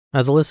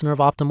As a listener of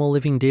Optimal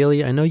Living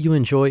Daily, I know you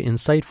enjoy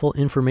insightful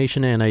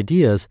information and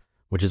ideas,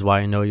 which is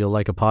why I know you'll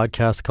like a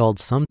podcast called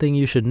Something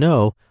You Should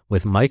Know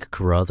with Mike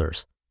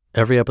Carruthers.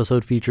 Every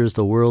episode features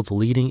the world's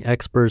leading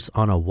experts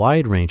on a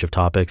wide range of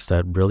topics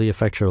that really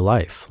affect your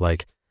life,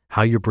 like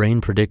how your brain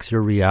predicts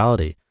your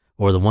reality,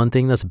 or the one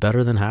thing that's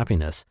better than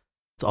happiness.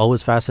 It's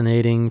always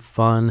fascinating,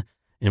 fun,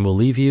 and will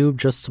leave you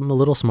just a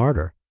little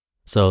smarter.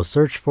 So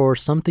search for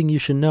Something You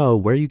Should Know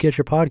where you get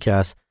your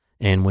podcasts,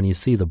 and when you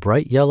see the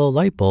bright yellow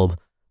light bulb,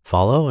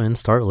 follow and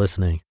start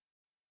listening.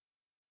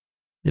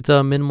 It's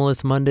a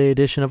Minimalist Monday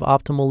edition of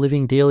Optimal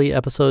Living Daily,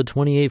 episode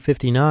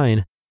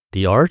 2859,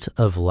 The Art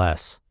of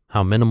Less,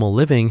 How Minimal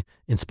Living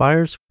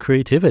Inspires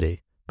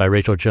Creativity, by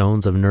Rachel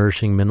Jones of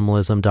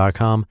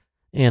NourishingMinimalism.com.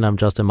 And I'm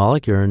Justin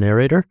Malik, your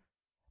narrator,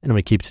 and I'm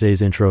going to keep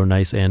today's intro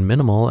nice and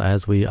minimal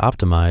as we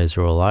optimize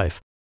your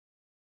life.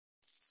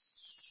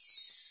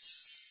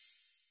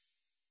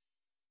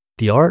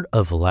 The Art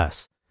of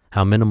Less,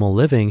 How Minimal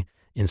Living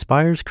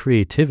Inspires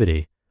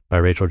Creativity, by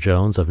Rachel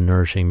Jones of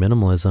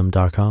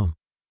NourishingMinimalism.com.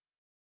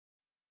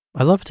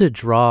 I love to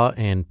draw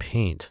and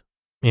paint,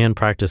 and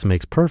practice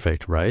makes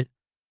perfect, right?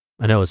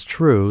 I know it's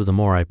true, the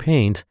more I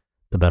paint,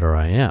 the better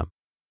I am.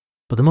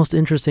 But the most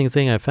interesting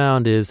thing I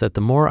found is that the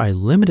more I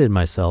limited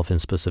myself in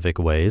specific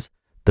ways,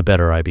 the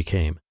better I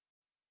became.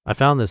 I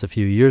found this a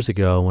few years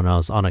ago when I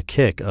was on a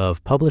kick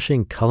of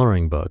publishing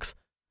coloring books.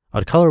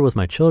 I'd color with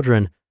my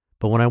children,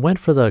 but when I went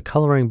for the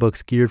coloring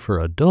books geared for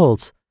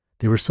adults,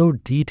 they were so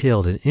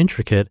detailed and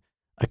intricate,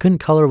 I couldn't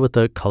color with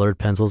the colored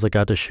pencils I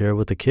got to share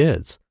with the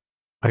kids.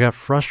 I got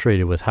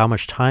frustrated with how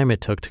much time it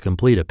took to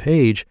complete a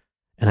page,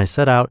 and I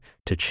set out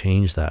to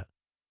change that.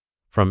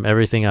 From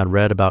everything I'd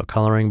read about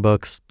coloring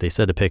books, they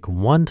said to pick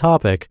one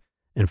topic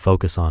and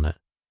focus on it.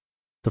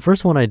 The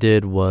first one I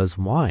did was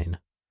wine.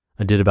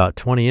 I did about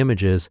 20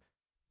 images,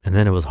 and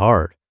then it was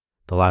hard.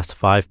 The last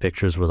 5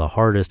 pictures were the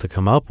hardest to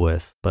come up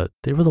with, but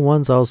they were the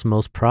ones I was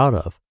most proud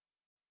of.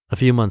 A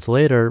few months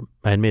later,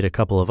 I had made a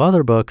couple of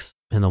other books,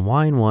 and the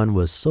wine one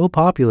was so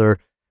popular,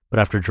 but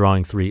after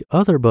drawing 3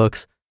 other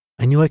books,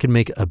 I knew I could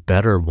make a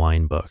better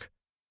wine book.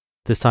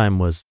 This time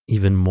was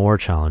even more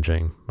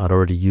challenging. I'd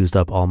already used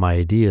up all my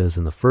ideas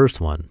in the first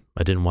one.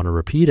 I didn't want to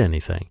repeat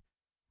anything.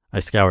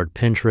 I scoured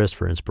Pinterest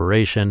for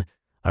inspiration.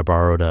 I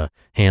borrowed a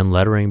hand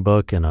lettering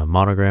book and a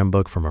monogram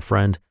book from a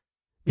friend.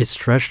 It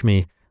stretched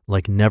me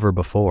like never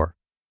before,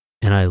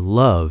 and I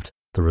loved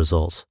the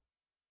results.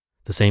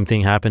 The same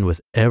thing happened with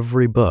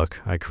every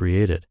book I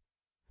created.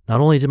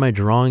 Not only did my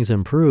drawings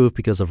improve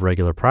because of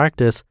regular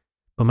practice,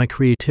 but my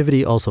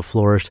creativity also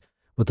flourished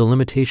with the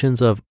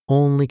limitations of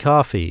only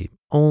coffee,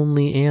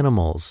 only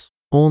animals,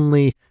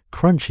 only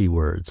crunchy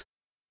words.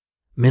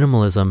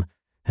 Minimalism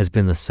has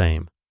been the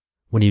same.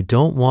 When you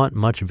don't want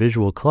much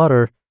visual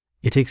clutter,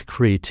 it takes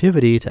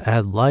creativity to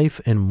add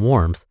life and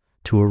warmth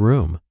to a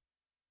room.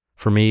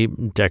 For me,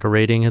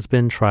 decorating has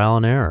been trial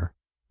and error.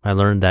 I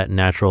learned that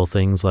natural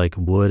things like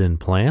wood and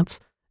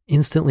plants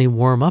instantly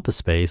warm up a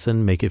space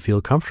and make it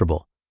feel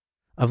comfortable.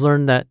 I've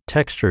learned that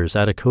textures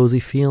add a cozy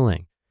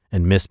feeling,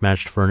 and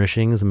mismatched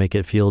furnishings make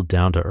it feel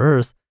down to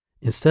earth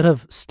instead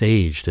of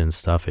staged and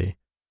stuffy.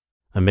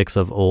 A mix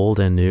of old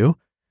and new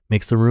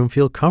makes the room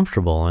feel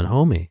comfortable and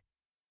homey.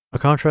 A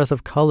contrast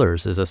of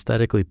colors is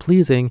aesthetically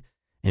pleasing,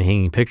 and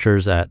hanging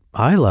pictures at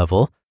eye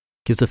level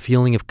gives a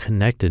feeling of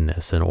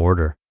connectedness and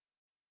order.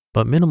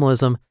 But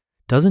minimalism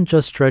doesn't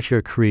just stretch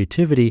your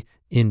creativity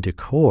in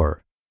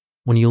decor.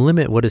 When you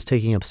limit what is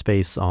taking up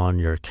space on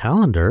your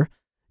calendar,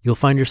 you'll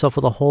find yourself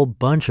with a whole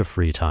bunch of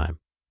free time.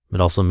 It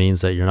also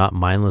means that you're not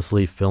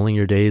mindlessly filling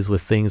your days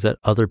with things that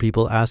other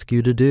people ask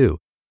you to do,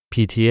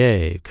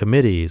 PTA,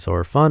 committees,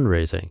 or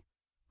fundraising.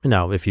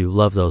 Now, if you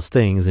love those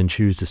things and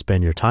choose to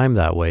spend your time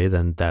that way,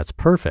 then that's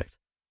perfect.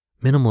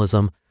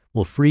 Minimalism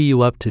will free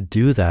you up to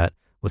do that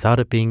without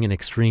it being an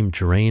extreme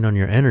drain on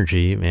your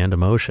energy and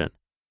emotion.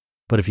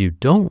 But if you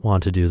don't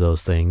want to do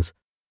those things,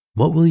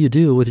 what will you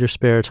do with your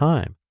spare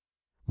time?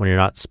 When you're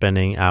not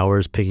spending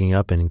hours picking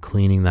up and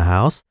cleaning the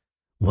house,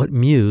 what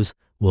muse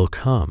will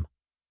come?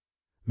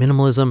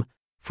 Minimalism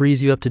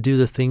frees you up to do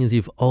the things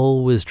you've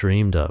always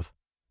dreamed of.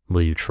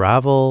 Will you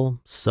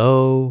travel,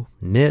 sew,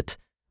 knit,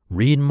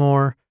 read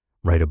more,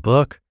 write a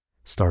book,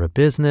 start a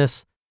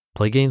business,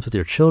 play games with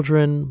your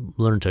children,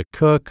 learn to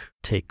cook,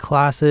 take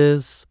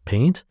classes,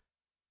 paint?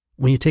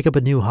 When you take up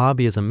a new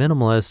hobby as a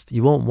minimalist,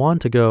 you won't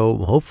want to go,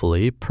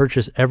 hopefully,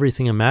 purchase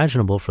everything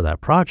imaginable for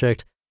that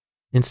project.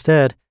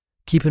 Instead,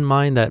 keep in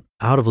mind that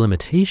out of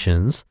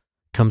limitations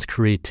comes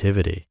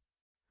creativity.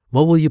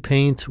 What will you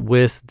paint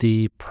with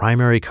the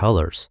primary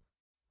colors?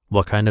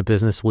 What kind of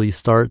business will you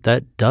start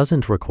that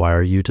doesn't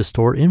require you to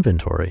store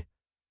inventory?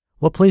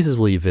 What places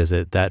will you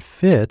visit that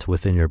fit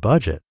within your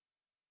budget?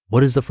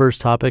 What is the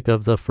first topic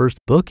of the first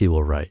book you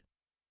will write?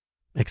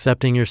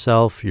 Accepting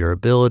yourself, your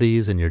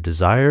abilities, and your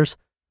desires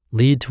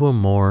lead to a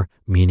more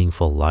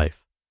meaningful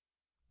life.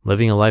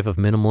 Living a life of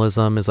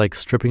minimalism is like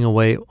stripping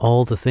away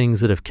all the things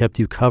that have kept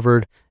you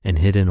covered and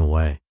hidden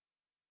away.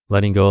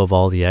 Letting go of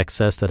all the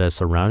excess that has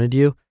surrounded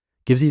you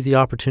gives you the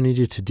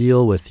opportunity to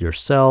deal with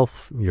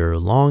yourself, your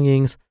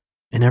longings,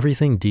 and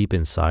everything deep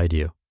inside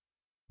you.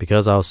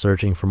 Because I was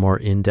searching for more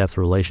in-depth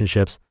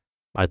relationships,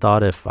 I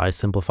thought if I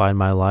simplified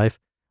my life,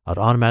 I'd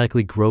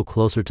automatically grow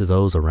closer to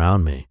those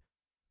around me.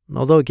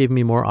 Although it gave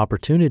me more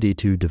opportunity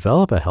to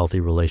develop a healthy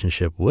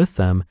relationship with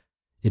them,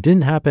 it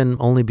didn't happen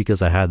only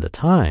because I had the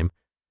time.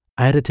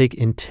 I had to take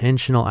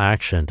intentional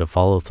action to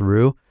follow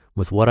through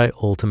with what I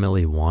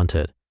ultimately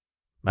wanted.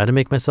 I had to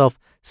make myself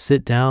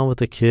sit down with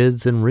the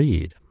kids and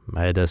read.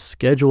 I had to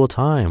schedule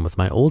time with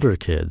my older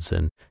kids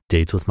and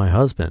dates with my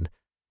husband.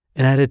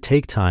 And I had to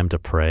take time to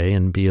pray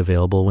and be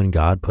available when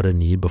God put a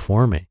need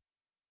before me.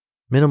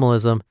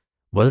 Minimalism,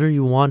 whether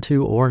you want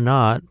to or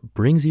not,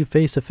 brings you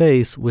face to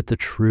face with the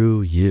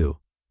true you,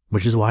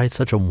 which is why it's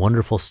such a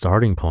wonderful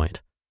starting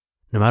point.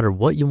 No matter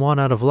what you want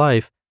out of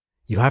life,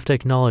 you have to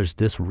acknowledge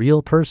this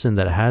real person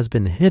that has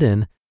been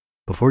hidden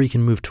before you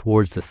can move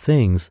towards the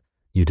things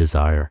you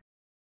desire.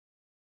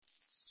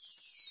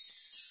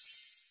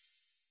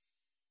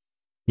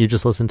 You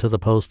just listened to the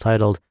post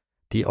titled,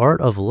 "The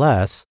Art of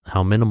Less,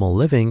 How Minimal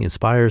Living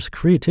Inspires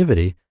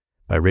Creativity"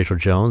 by Rachel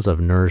Jones of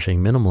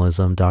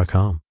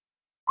nourishingminimalism.com.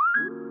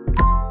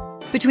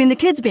 Between the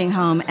kids being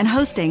home and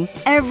hosting,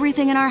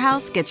 everything in our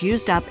house gets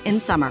used up in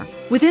summer.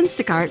 With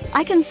Instacart,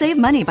 I can save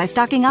money by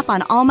stocking up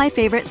on all my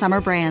favorite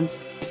summer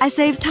brands. I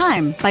save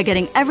time by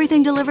getting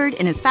everything delivered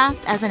in as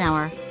fast as an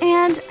hour.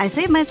 And I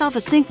save myself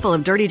a sink full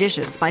of dirty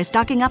dishes by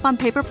stocking up on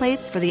paper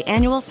plates for the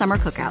annual summer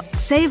cookout.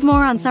 Save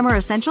more on summer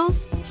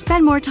essentials?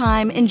 Spend more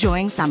time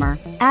enjoying summer.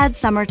 Add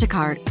summer to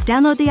cart.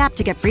 Download the app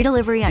to get free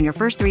delivery on your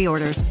first 3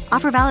 orders.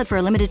 Offer valid for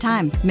a limited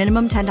time.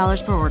 Minimum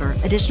 $10 per order.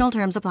 Additional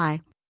terms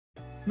apply.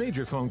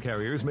 Major phone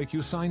carriers make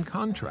you sign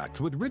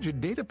contracts with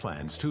rigid data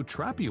plans to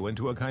trap you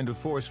into a kind of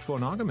forced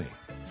phonogamy.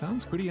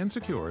 Sounds pretty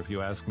insecure if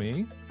you ask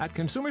me. At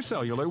Consumer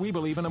Cellular, we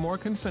believe in a more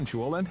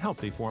consensual and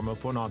healthy form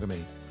of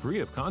phonogamy,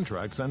 free of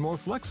contracts and more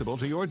flexible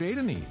to your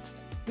data needs.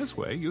 This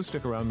way, you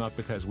stick around not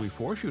because we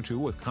force you to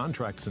with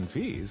contracts and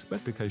fees,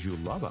 but because you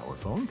love our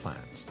phone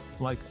plans.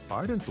 Like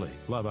ardently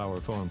love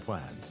our phone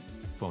plans.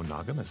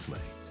 Phonogamously.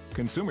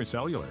 Consumer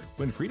Cellular.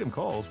 When Freedom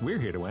calls, we're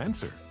here to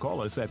answer.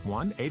 Call us at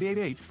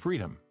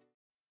 1-888-FREEDOM.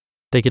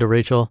 Thank you to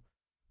Rachel.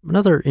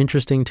 Another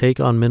interesting take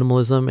on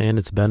minimalism and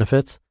its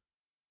benefits.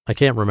 I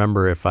can't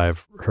remember if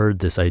I've heard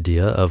this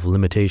idea of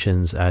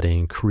limitations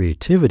adding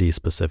creativity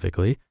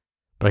specifically,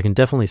 but I can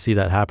definitely see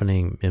that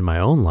happening in my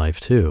own life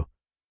too.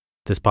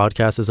 This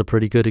podcast is a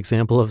pretty good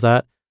example of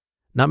that.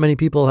 Not many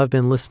people have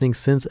been listening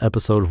since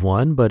episode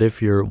 1, but if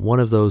you're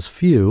one of those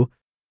few,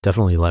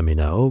 definitely let me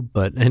know.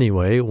 But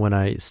anyway, when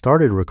I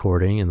started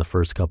recording in the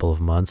first couple of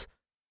months,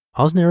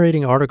 I was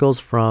narrating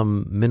articles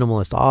from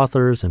minimalist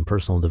authors and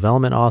personal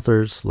development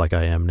authors like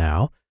I am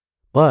now,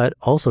 but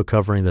also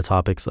covering the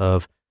topics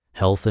of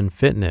health and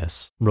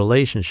fitness,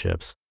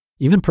 relationships,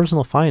 even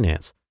personal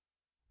finance.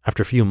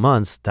 After a few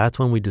months, that's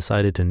when we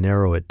decided to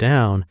narrow it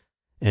down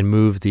and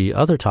move the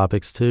other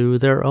topics to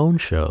their own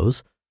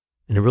shows,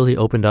 and it really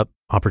opened up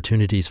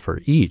opportunities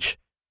for each.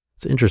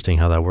 It's interesting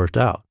how that worked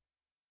out.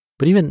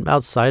 But even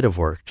outside of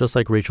work, just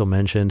like Rachel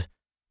mentioned,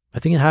 I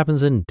think it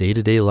happens in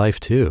day-to-day life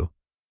too.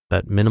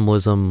 That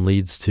minimalism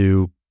leads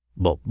to,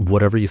 well,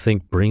 whatever you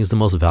think brings the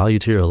most value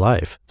to your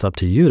life. It's up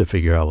to you to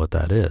figure out what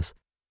that is.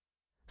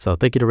 So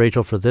thank you to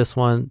Rachel for this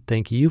one.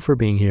 Thank you for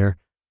being here.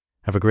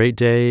 Have a great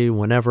day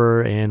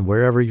whenever and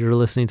wherever you're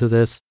listening to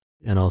this.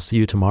 And I'll see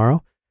you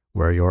tomorrow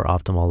where your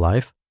optimal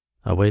life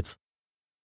awaits.